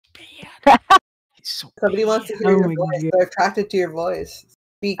so Somebody wants to hear your voice. They're attracted to your voice.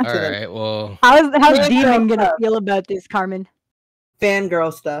 Speak to them. Alright, well... How's Demon gonna feel about this, Carmen?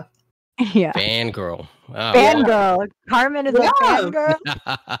 Fangirl stuff. Yeah. Fangirl. Wow. Fangirl. Carmen is a fangirl?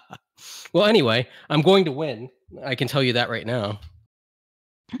 Well, anyway, I'm going to win. I can tell you that right now.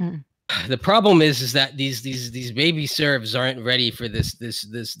 The problem is that these baby serves aren't ready for this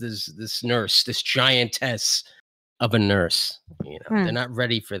nurse, this giantess of a nurse. You know, they're not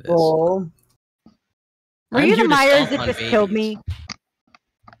ready for this. Oh. Were you the Myers that just killed me?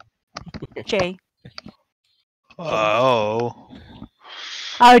 Jay. Oh.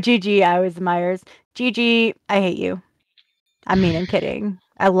 Oh, GG, I was the Myers. GG, I hate you. I mean, I'm kidding.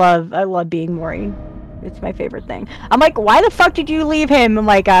 I love being Maureen. It's my favorite thing. I'm like, why the fuck did you leave him? I'm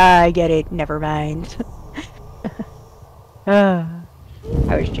like, I get it. Never mind. I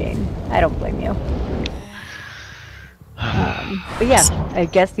was Jane. I don't blame you. But yeah, I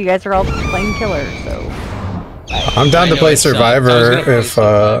guess you guys are all playing killer, so... I'm down to play Survivor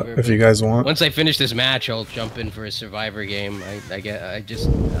if you guys want. Once I finish this match, I'll jump in for a Survivor game.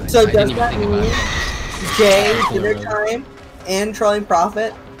 So does that mean Jay, Dinner Time, and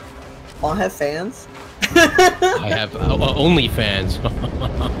TrollingProphet all have fans? I have only fans, you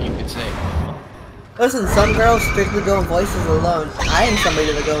could say. Listen, some girls strictly go in voices alone. I am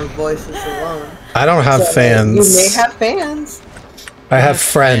somebody that goes voices alone. I don't have fans. You may have fans. I have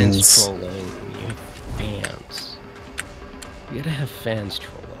friends. You have fans. You gotta have fans,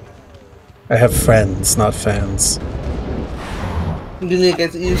 trolling. I have friends, not fans. You need to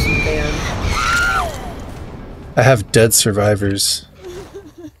get used to fans. I have dead survivors.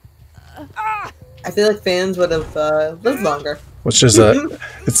 I feel like fans would have lived longer. Which is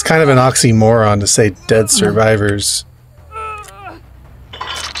it's kind of an oxymoron to say dead survivors.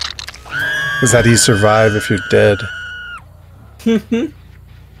 Because how do you survive if you're dead?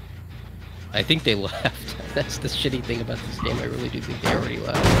 I think they left. That's the shitty thing about this game. I really do think they already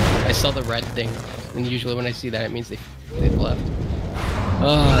left. I saw the red thing, and usually when I see that, it means they've left.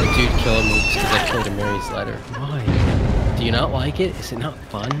 Oh, dude, killing me because I killed a Mary's letter. Why? Do you not like it? Is it not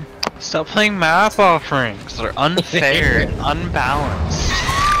fun? Stop playing math offerings. They're unfair and unbalanced.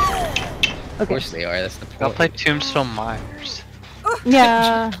 Of course they are. That's the point. I'll play Tombstone Myers.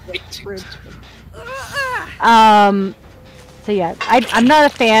 Yeah. So yeah, I'm not a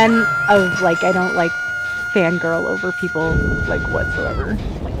fan of, like, I don't like fangirl over people, like, whatsoever.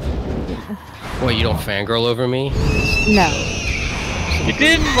 Like, yeah. What, you don't fangirl over me? No. You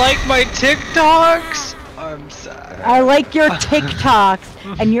didn't like my TikToks? I'm sorry. I like your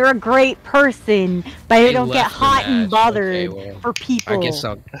TikToks, and you're a great person, but I don't get hot and bothered for people. I guess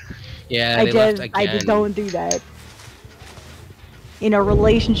I'll... Yeah, I just don't do that. In a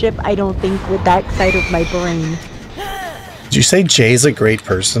relationship, I don't think with that side of my brain. Did you say Jay's a great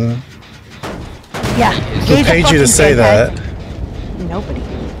person? Yeah. Who paid you to say that? Nobody.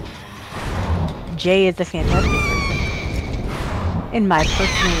 Jay is a fantastic person. In my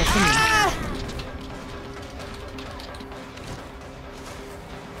personal opinion.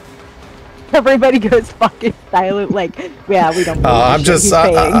 Everybody goes fucking silent, like, yeah, we don't. I'm just.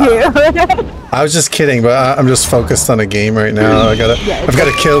 I was just kidding, but I'm just focused on a game right now. I've got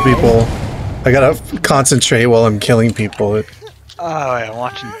to kill people. I gotta concentrate while I'm killing people. It Oh, yeah, I'm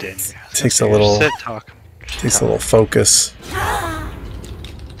watching Din. takes a little. Sit talk. Takes a little focus.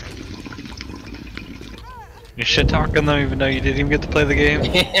 You shit talking them even though you didn't even get to play the game?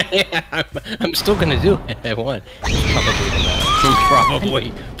 Yeah, I'm still gonna do it. I won.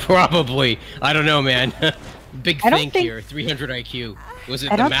 Probably. I don't know, man. Big think here. 300 IQ. Was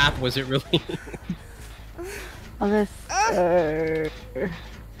it the map? Was it really? Let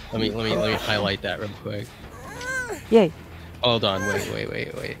me highlight that real quick. Yay. Hold on.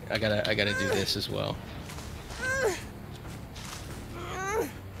 Wait. I gotta do this as well.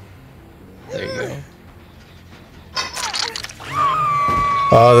 There you go.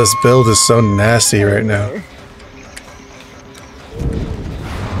 Oh, this build is so nasty right now. There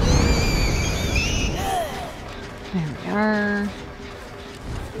we are.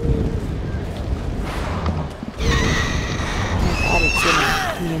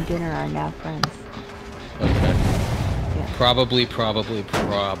 Me and Dinner are now friends. Okay. Yeah. Probably. You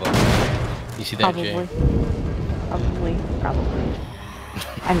see that, Jay? Probably.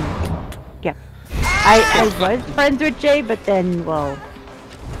 I mean, yeah. I was friends with Jay, but then, well...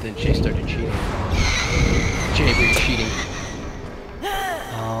 Then Jay started cheating. Jay, were you cheating?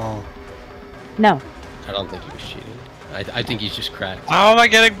 Oh. No. I don't think he was cheating. I think he's just cracked. How am I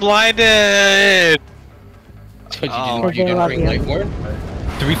getting blinded? You didn't bring Lightborn?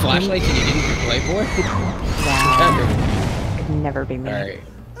 3 flashlights and you didn't bring Lightborn? Wow. Could never be me. Alright.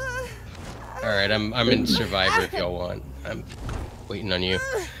 Alright, I'm in Survivor if y'all want. I'm waiting on you.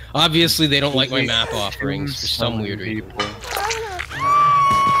 Obviously, they don't like my map offerings for some weird reason.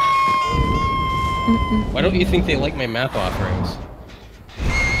 Why don't you think they like my map offerings?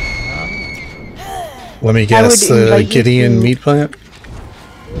 Let me guess, Gideon meat plant?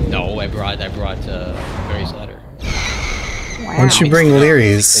 No, I brought Mary's letter. Why don't you bring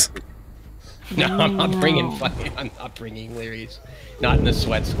Leary's? No, I'm not bringing Leary's. Not in the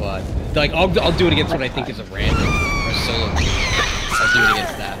sweat squad. Like, I'll do it against what I think is a random or solo team. I'll do it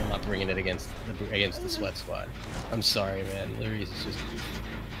against that. I'm not bringing it against the sweat squad. I'm sorry, man. Leary's is just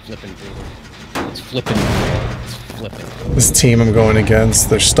flipping brutal. It's flipping. It's flipping. This team I'm going against,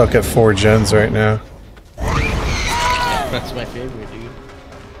 they're stuck at 4 gens right now. That's my favorite, dude.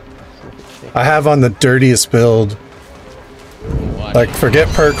 I have on the dirtiest build. Like, forget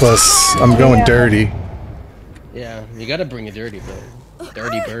perkless. I'm going dirty. Yeah, you gotta bring a dirty build.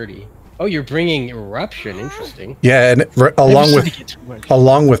 Dirty birdie. Oh, you're bringing eruption. Interesting. Yeah, and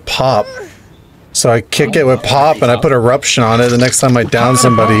along with pop. So I kick it with pop and I put eruption on it the next time I down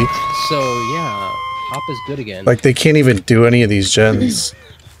somebody. So yeah, pop is good again. Like, they can't even do any of these gens.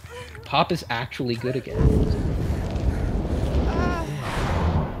 Pop is actually good again.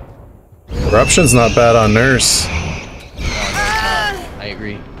 Eruption's not bad on nurse. No, I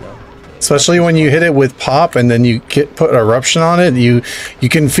agree. No. Especially when you hit it with pop and then you put eruption on it, you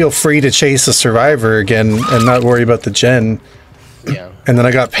can feel free to chase a survivor again and not worry about the gen. Yeah. And then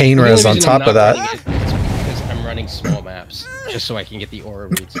I got pain res on top of that. It's because I'm running small maps just so I can get the aura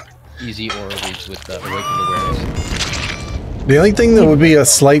reads, easy aura reads with the awakened awareness. The only thing that would be a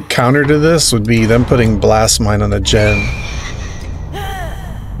slight counter to this would be them putting blast mine on a gen.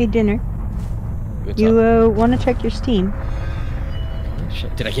 Hey, Dinner. You want to check your Steam?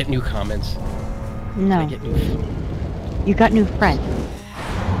 Shit. Did I get new comments? No. Did I get new... You got new friends.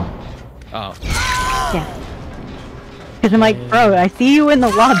 Oh. Yeah. Because I'm like, bro, I see you in the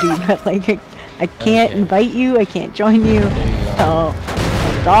lobby, but like, I can't invite you, I can't join you. So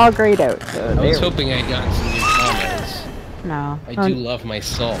it's all grayed out. So I was hoping I got some new comments. No. I do love my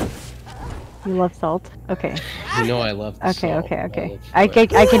salt. You love salt? Okay. You know I love the salt. Okay. I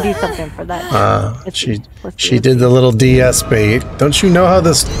can do something for that. She did the little DS bait. Don't you know how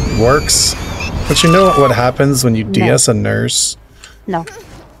this works? Don't you know what happens when you DS a nurse? No.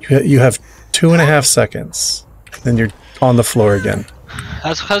 You have 2.5 seconds. Then you're on the floor again.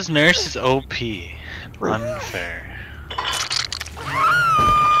 That's because nurse is OP. Unfair.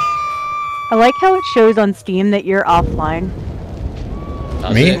 I like how it shows on Steam that you're offline.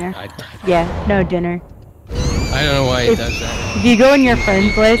 Me? Yeah, no, Dinner. I don't know why it does that. If you go in your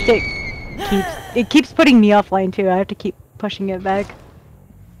friends list, it keeps putting me offline too. I have to keep pushing it back.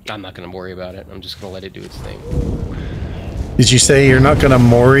 I'm not gonna worry about it. I'm just gonna let it do its thing. Did you say you're not gonna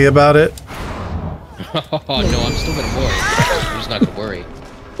worry about it? Oh no, I'm still gonna worry. I'm just not gonna worry.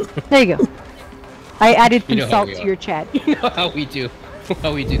 There you go. I added some salt to your chat. You know how we do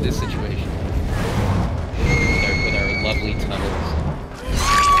this situation. With our lovely tunnels.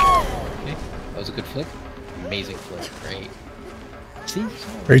 Okay, that was a good flick. Amazing flick. Great. See?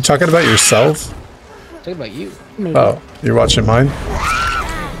 Are you talking about yourself? I'm talking about you. Maybe. Oh, you're watching mine?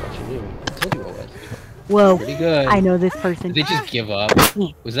 I'm watching you. I told you I was. Whoa. Pretty good. I know this person. Did they just give up?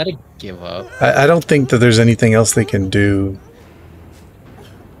 Was that a give up? I don't think that there's anything else they can do.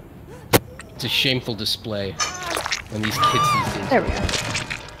 It's a shameful display when these kids these days. There we go.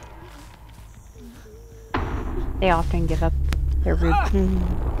 They often give up. They're rude.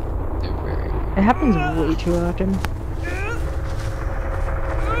 They're very... It happens way too often.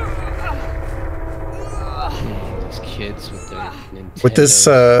 These kids with their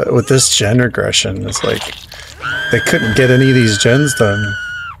Nintendo. With this gen regression, it's like they couldn't get any of these gens done.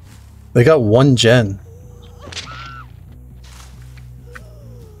 They got 1 gen.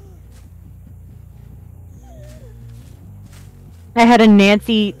 I had a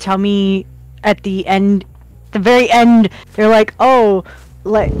Nancy tell me at the end, the very end, they're like, oh,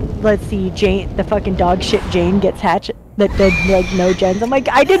 let's see, Jane, the fucking dog shit Jane gets hatched that did like no gens. I'm like,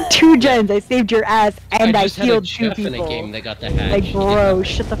 I did 2 gens, I saved your ass, and I healed 2 people. In a game that got the hatch. Like, bro,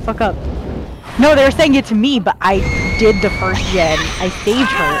 shut the fuck up. No, they were saying it to me, but I did the first gen. I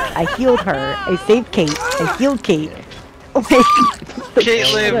saved her, I healed her, I saved Kate, I healed Kate.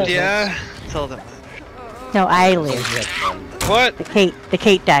 Kate lived, yeah? Tell them. No, I lived. What? The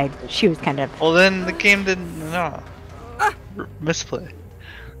Kate died. She was kind of... Well then the game didn't... No. Misplay.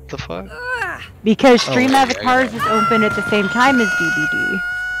 The fuck? Because Stream Avatars is open at the same time as DBD.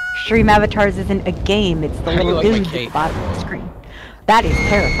 Stream Avatars isn't a game, it's the little dude at the bottom of the screen. That is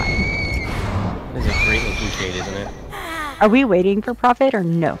terrifying. That is a great looking Kate, isn't it? Are we waiting for Prophet or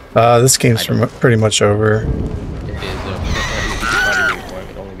no? This game's pretty much over. It is.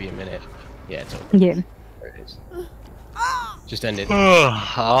 It'll only be a minute. Yeah, it's over. Yeah. There it is. Just end it. I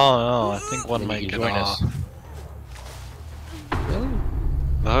don't know. I think one might get off. Really?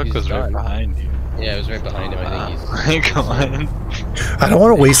 The hook was right behind you. Yeah, it was right behind him. I think he's. Come on. I don't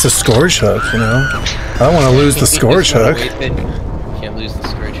want to waste the Scourge Hook, you know? I don't want to lose the Scourge Hook. Can't lose the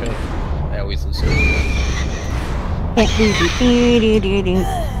Scourge Hook. I always lose Scourge Hook.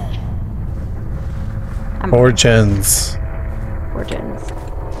 Four gens. 4 gens.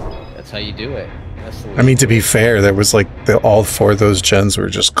 That's how you do it. That's the way I mean, to be fair, there was like all 4 of those gens were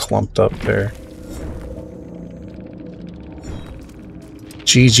just clumped up there.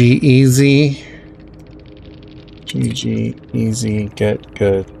 GG easy. GG easy. Get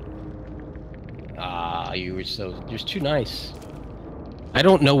good. Ah, you're too nice. I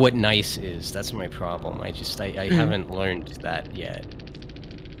don't know what nice is. That's my problem. I haven't learned that yet.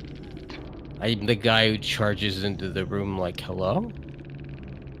 I'm the guy who charges into the room like, hello?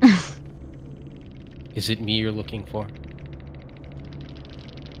 Is it me you're looking for?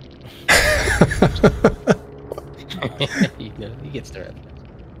 You know, he gets the reference.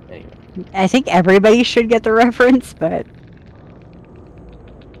 Anyway. I think everybody should get the reference, but...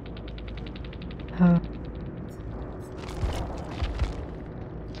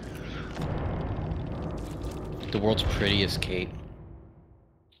 The world's prettiest Kate.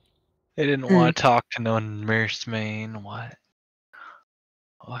 They didn't want to talk to no nurse main. What?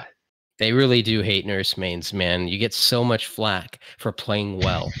 What? They really do hate nurse mains, man. You get so much flack for playing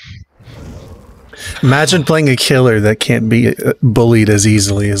well. Imagine playing a killer that can't be bullied as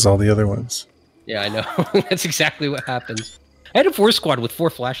easily as all the other ones. Yeah, I know. That's exactly what happens. I had a 4 squad with 4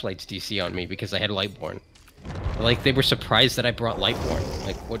 flashlights DC on me because I had Lightborn. Like, they were surprised that I brought Lightborn.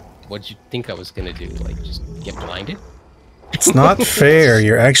 Like, what'd you think I was gonna do? Like, just get blinded? It's not fair.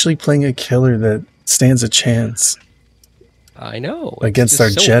 You're actually playing a killer that stands a chance. I know. Against our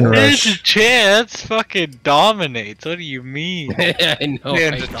gen rush. There's a chance. Fucking dominates. What do you mean? I know.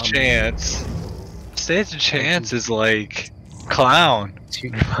 Stands a chance. Stands a chance is like clown.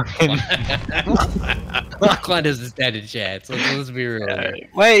 Clown doesn't stand a chance. Let's be real.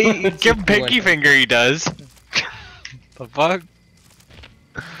 Wait, give him pinky finger. He does. The fuck?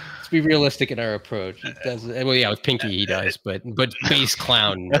 Let's be realistic in our approach. It does. Well, yeah, with pinky he does, but base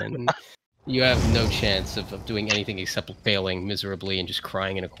clown. And you have no chance of doing anything except failing miserably and just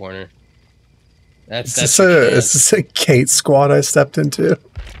crying in a corner. Is this a Kate squad I stepped into?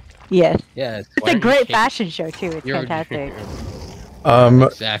 Yes. Yeah. It's a great fashion show too. It's fantastic.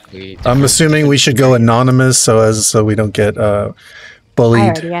 Exactly. I'm assuming we should go anonymous so we don't get bullied. I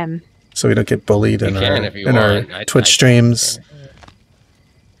already am. So we don't get bullied in our Twitch streams.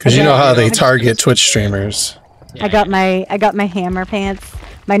 Because you know how they target Twitch streamers. Yeah, I got my hammer pants.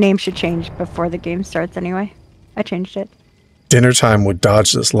 My name should change before the game starts anyway. I changed it. Dinner time would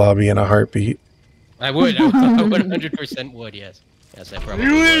dodge this lobby in a heartbeat. I would. I 100% would. Yes. Yes, I probably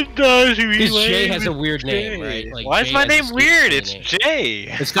would. Because Jay has a weird name, right? Like, why is my name weird? It's Jay.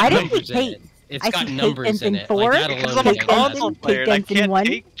 It's got numbers in it. It's got numbers in it. Because I'm a console player and I can't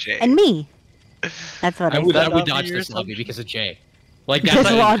take Jay. And me. That's what I would dodge this lobby because of Jay. Like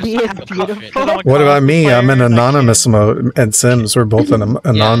this lobby is beautiful. What about me? I'm in anonymous mode, and Sims, we're both in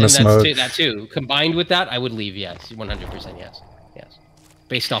anonymous mode. That too. Combined with that, I would leave. Yes, 100%. Yes, yes.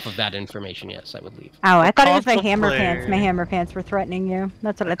 Based off of that information, yes, I would leave. Oh, I thought it was my hammer pants. My hammer pants were threatening you.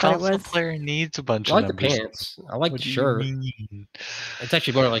 That's what I thought it was. Player needs a bunch of numbers. I like the pants. I like the shirt. It's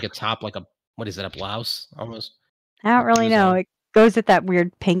actually more like a top, like a what is it? A blouse almost. I don't really know. It goes with that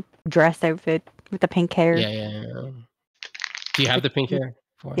weird pink dress outfit with the pink hair. Yeah. Do you have the pink hair?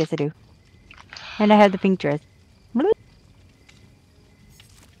 Yes, I do. And I have the pink dress. But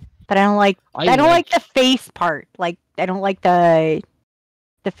I don't like the face part. Like I don't like the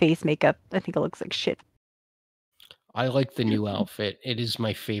face makeup. I think it looks like shit. I like the new outfit. It is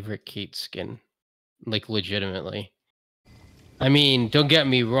my favorite Kate skin. Like legitimately. I mean, don't get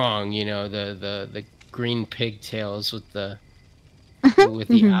me wrong, you know, the green pigtails with the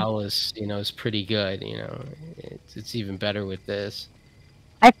Alice, you know, is pretty good, you know. It's even better with this.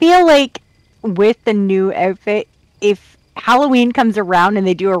 I feel like with the new outfit, if Halloween comes around and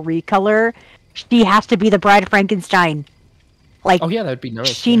they do a recolor, she has to be the Bride of Frankenstein. Like, oh yeah, that'd be nice.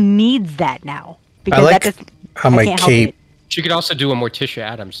 She needs that now because I like how my cape. She could also do a Morticia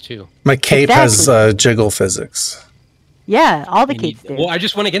Addams too. My cape has jiggle physics. Yeah, all the capes do. Well, I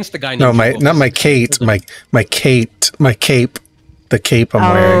just went against the guy. No, not my Kate. My cape. The cape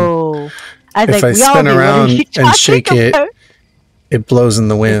I'm wearing. If I spin around and shake it, it blows in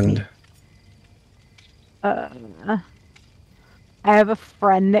the wind. I have a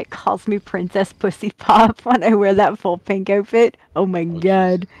friend that calls me Princess Pussy Pop when I wear that full pink outfit. Oh my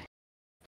god.